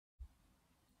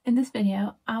In this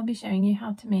video, I'll be showing you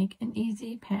how to make an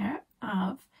easy pair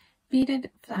of beaded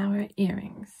flower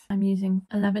earrings. I'm using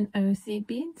 11O seed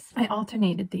beads. I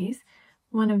alternated these.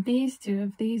 One of these, two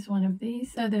of these, one of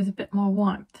these, so there's a bit more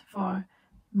warmth for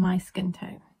my skin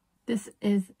tone. This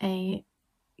is a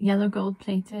yellow gold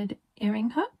plated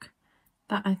earring hook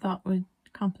that I thought would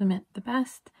complement the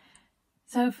best.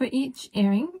 So for each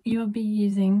earring, you'll be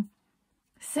using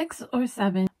 6 or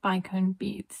 7 bicone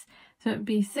beads. So it would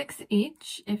be 6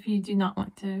 each if you do not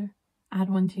want to add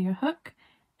one to your hook.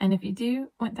 And if you do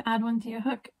want to add one to your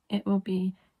hook, it will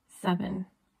be 7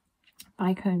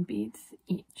 bicone beads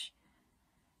each.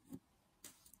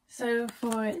 So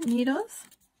for needles,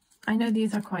 I know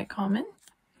these are quite common.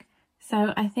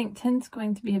 So I think 10's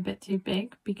going to be a bit too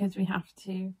big because we have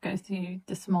to go through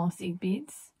the small seed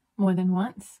beads more than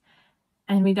once.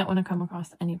 And we don't want to come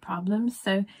across any problems.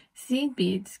 So seed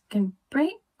beads can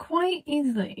break quite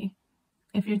easily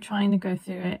if you're trying to go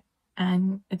through it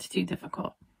and it's too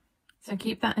difficult. So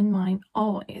keep that in mind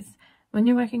always. When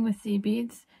you're working with seed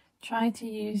beads, try to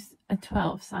use a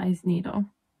 12 size needle.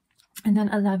 And then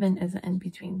 11 is an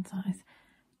in-between size.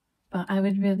 But I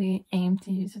would really aim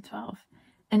to use a 12.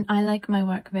 And I like my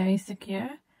work very secure.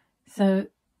 So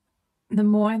the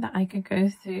more that I could go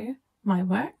through my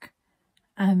work,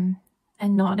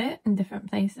 and knot it in different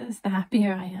places, the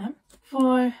happier I am.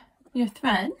 For your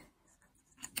thread,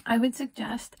 I would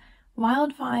suggest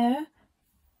Wildfire,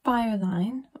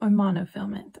 Fireline, or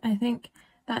monofilament. I think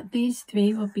that these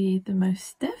three will be the most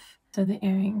stiff, so the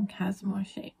earring has more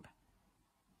shape.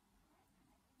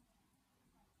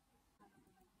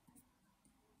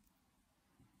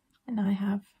 And I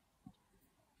have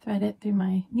threaded through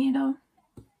my needle,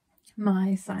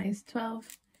 my size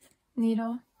 12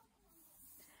 needle.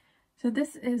 So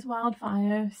this is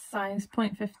Wildfire size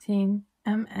 0.15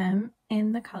 mm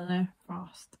in the color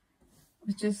Frost,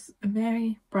 which is a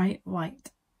very bright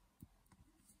white.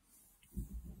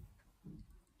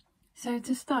 So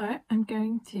to start, I'm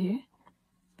going to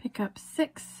pick up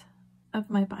 6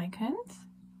 of my bicones.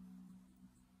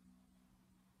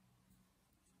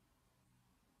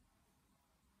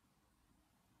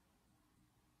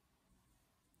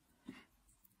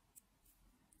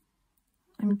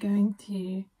 I'm going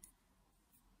to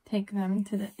take them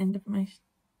to the end of my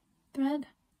thread.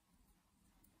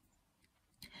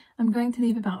 I'm going to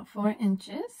leave about 4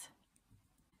 inches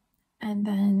and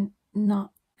then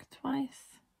knot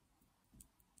twice.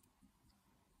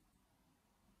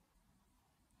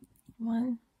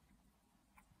 1,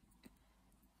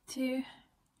 2,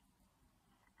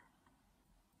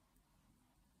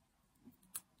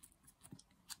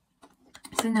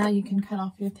 so now you can cut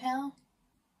off your tail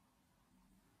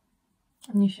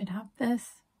and you should have this.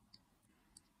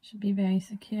 Should be very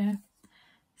secure.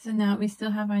 So now we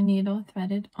still have our needle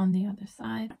threaded on the other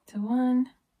side. Back to 1.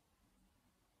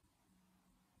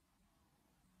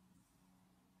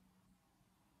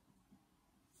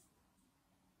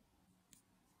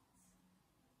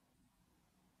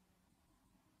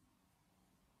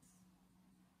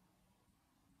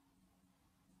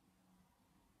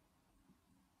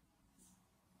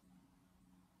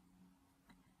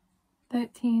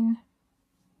 Thirteen.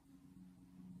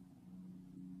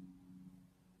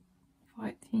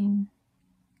 14,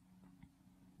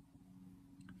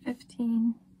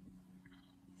 15,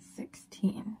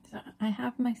 16. So I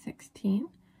have my 16.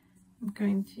 I'm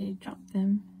going to drop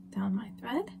them down my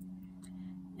thread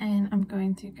and I'm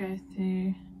going to go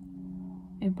through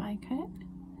a bicone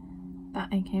that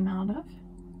I came out of.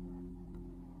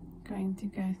 Going to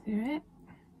go through it.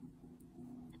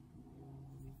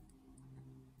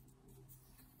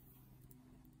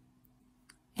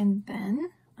 And then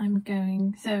I'm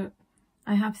going, so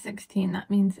I have 16,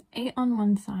 that means 8 on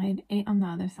one side, 8 on the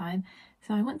other side.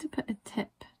 So I want to put a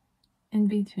tip in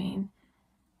between.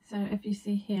 So if you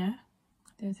see here,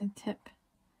 there's a tip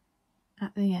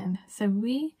at the end. So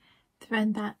we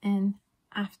thread that in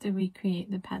after we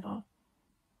create the petal.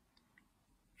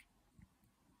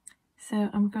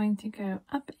 So I'm going to go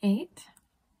up 8.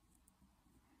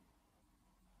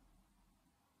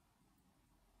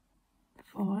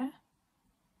 Four.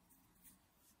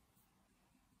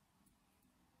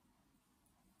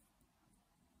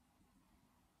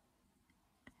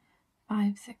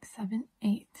 5, 6, 7,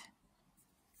 8.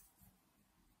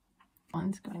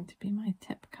 One's going to be my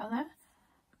tip color. I'm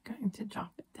going to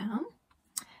drop it down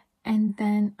and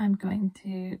then I'm going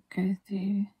to go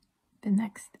through the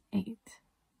next 8.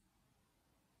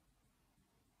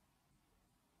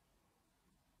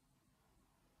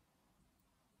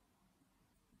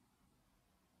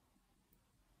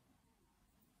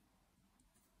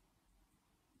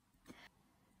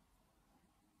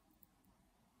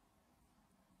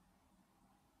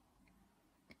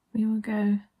 we will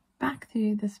go back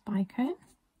through this bicone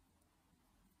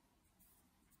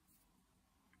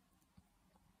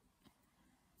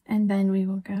and then we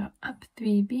will go up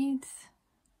 3 beads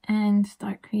and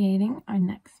start creating our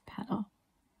next petal.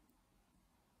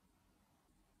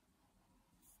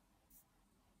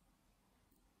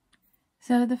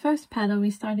 So the first petal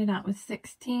we started out with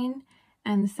 16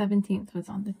 and the 17th was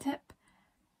on the tip.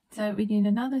 So we need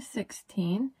another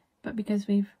 16, but because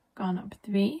we've gone up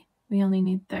 3, we only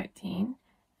need 13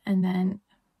 and then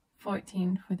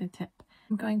 14 for the tip.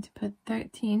 I'm going to put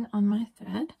 13 on my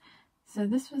thread. So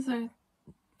this was our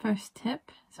first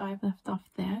tip, so I've left off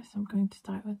there. So I'm going to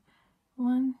start with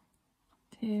 1,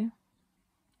 2,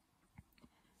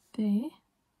 3,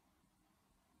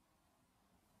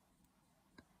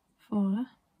 4,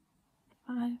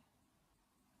 5,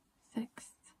 6,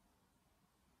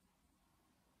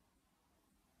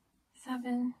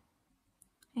 7,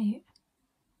 8,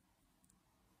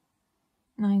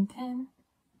 9, 10,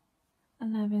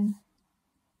 11,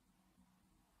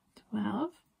 12,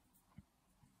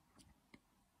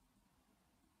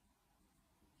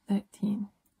 13.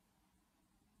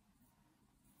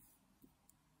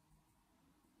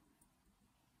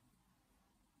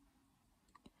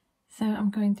 So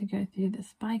I'm going to go through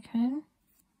this bicone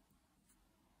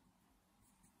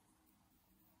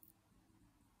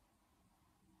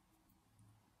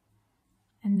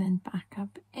and then back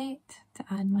up 8 to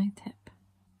add my tip.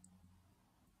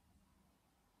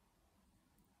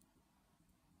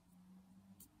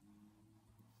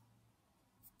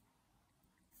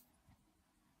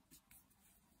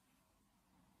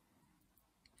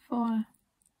 Four,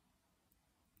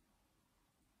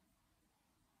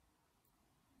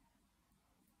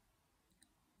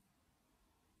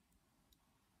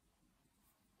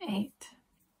 8.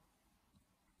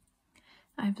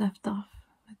 I've left off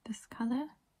with this color,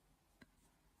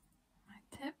 my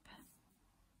tip,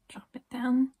 drop it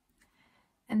down,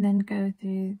 and then go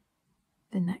through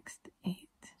the next 8.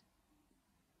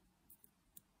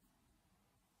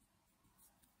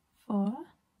 4,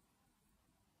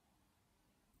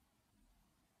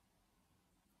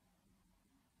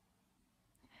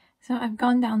 'So I've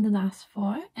gone down the last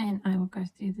 4 and I will go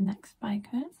through the next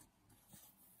bicone.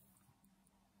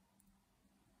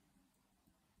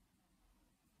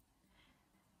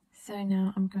 So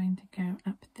now I'm going to go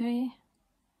up 3,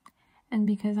 and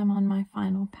because I'm on my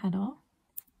final petal,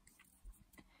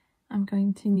 I'm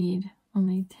going to need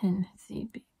only 10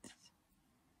 seed beads.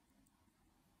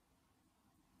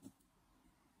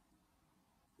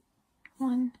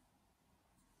 One,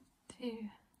 2,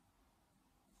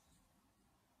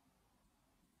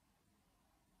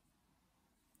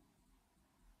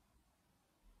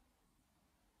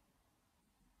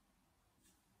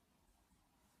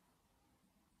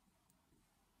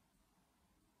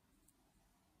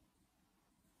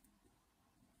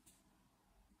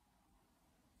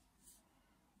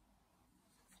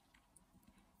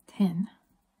 10.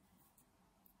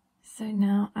 So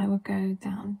now I will go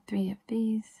down 3 of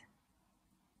these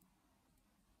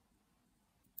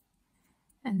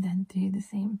and then do the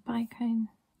same bicone.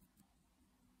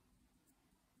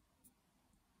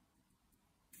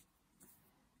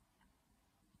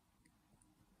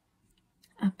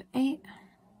 Up 8.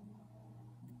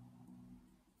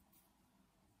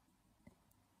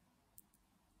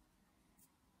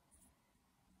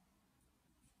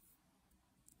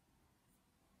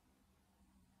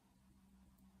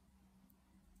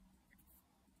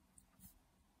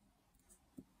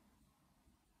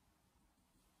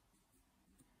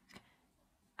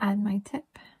 Add my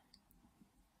tip,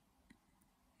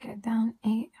 go down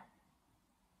 8.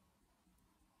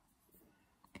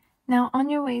 Now on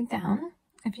your way down,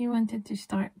 if you wanted to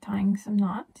start tying some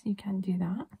knots, you can do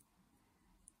that.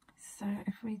 So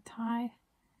if we tie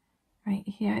right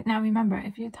here, now remember,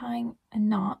 if you're tying a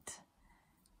knot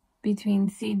between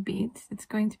seed beads, it's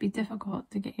going to be difficult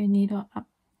to get your needle up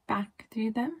back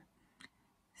through them.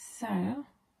 So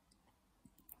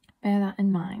bear that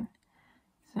in mind.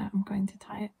 So I'm going to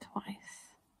tie it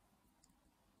twice.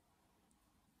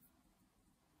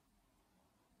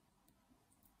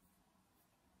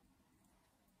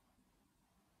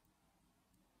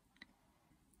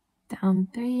 Down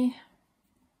 3.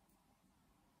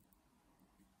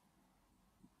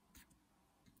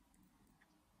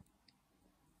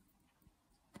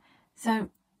 So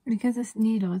because this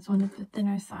needle is one of the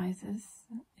thinner sizes,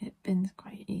 it bends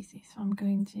quite easy. So I'm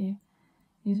going to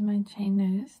use my chain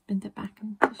nose, bend it back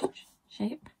into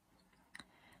shape.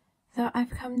 So I've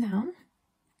come down,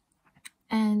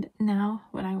 and now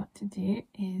what I want to do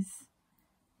is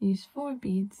use 4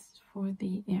 beads for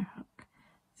the ear hook.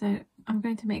 So I'm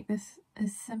going to make this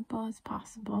as simple as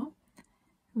possible.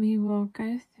 We will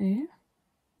go through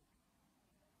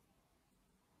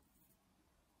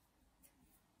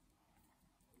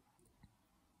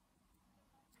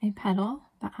a petal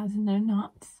that has no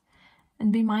knots,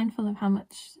 and be mindful of how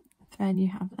much thread you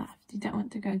have left. You don't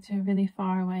want to go to a really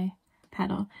far away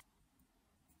petal.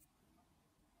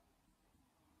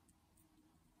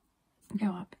 Go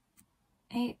up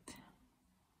 8,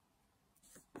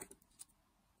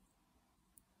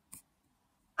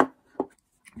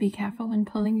 be careful when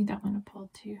pulling, you don't want to pull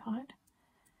too hard.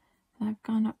 So I've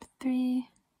gone up 3,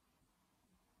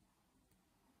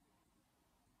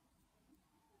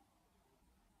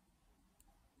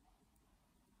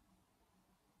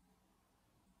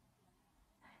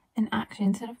 and actually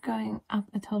instead of going up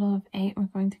a total of 8, we're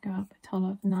going to go up a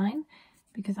total of 9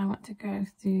 because I want to go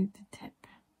through the tip.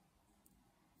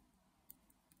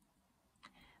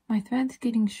 My thread's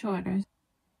getting shorter,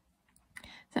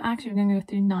 so actually we're going to go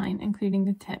through 9 including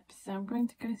the tip. So I'm going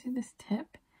to go through this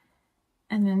tip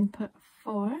and then put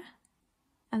 4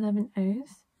 11 O's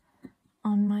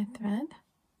on my thread.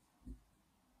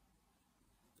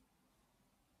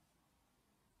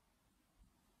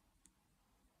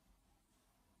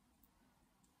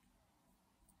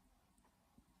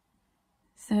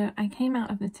 So I came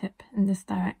out of the tip in this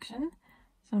direction,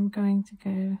 so I'm going to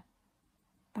go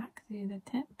back through the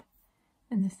tip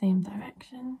in the same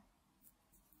direction.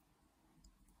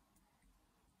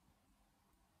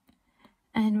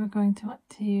 And we're going to want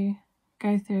to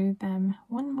go through them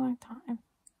one more time.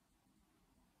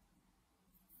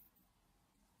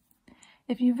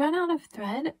 If you run out of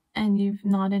thread and you've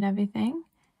knotted everything,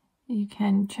 you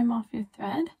can trim off your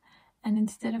thread, and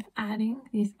instead of adding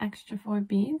these extra 4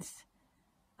 beads,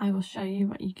 I will show you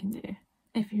what you can do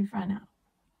if you've run out.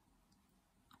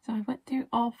 So I went through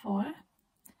all 4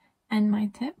 and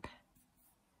my tip.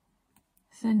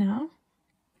 So now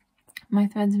my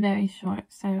thread's very short,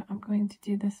 so I'm going to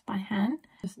do this by hand.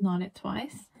 Just knot it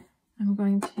twice. I'm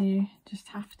going to just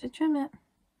have to trim it.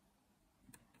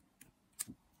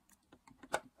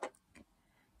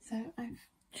 So I've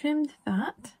trimmed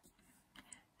that.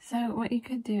 So what you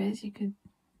could do is you could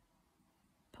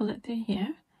pull it through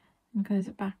here and close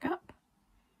it back up.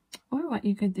 Or what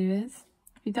you could do is,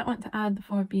 if you don't want to add the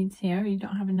 4 beads here, or you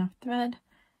don't have enough thread,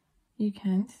 you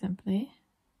can simply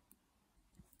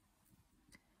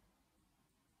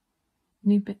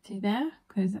loop it to there,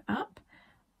 close it up.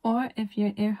 Or if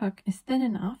your ear hook is thin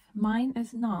enough, mine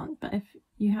is not, but if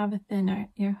you have a thinner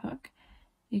ear hook,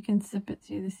 you can slip it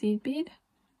through the seed bead.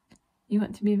 You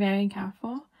want to be very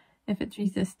careful. If it's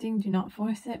resisting, do not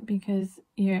force it because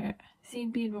your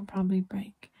seed bead will probably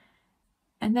break.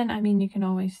 And then, I mean, you can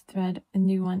always thread a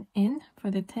new one in for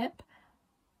the tip,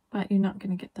 but you're not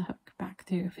going to get the hook back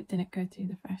through if it didn't go through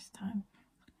the first time.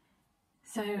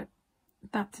 So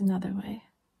that's another way.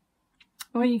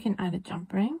 Or you can add a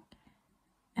jump ring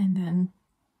and then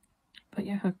put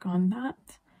your hook on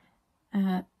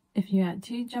that. If you add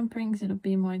 2 jump rings, it'll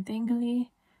be more dangly.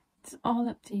 It's all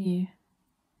up to you.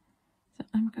 So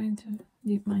I'm going to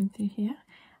loop mine through here.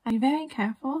 Be very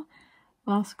careful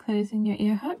whilst closing your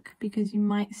ear hook because you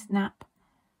might snap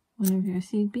one of your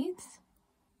seed beads.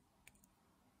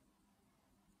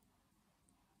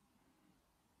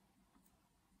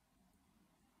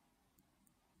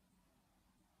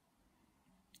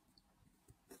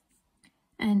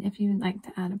 And if you would like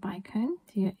to add a bicone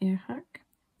to your ear hook,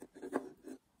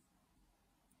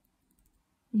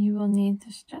 you will need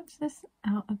to stretch this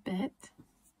out a bit.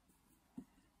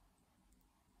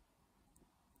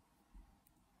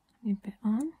 Loop it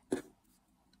on. You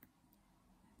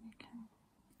can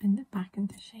bend it back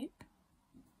into shape.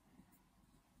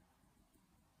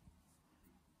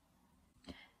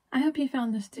 I hope you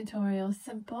found this tutorial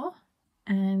simple,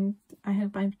 and I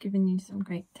hope I've given you some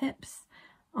great tips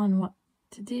on what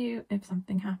to do if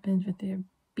something happens with your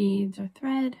beads or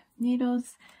thread,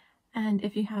 needles. And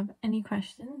if you have any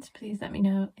questions, please let me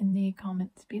know in the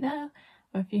comments below,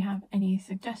 or if you have any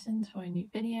suggestions for a new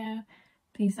video,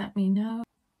 please let me know.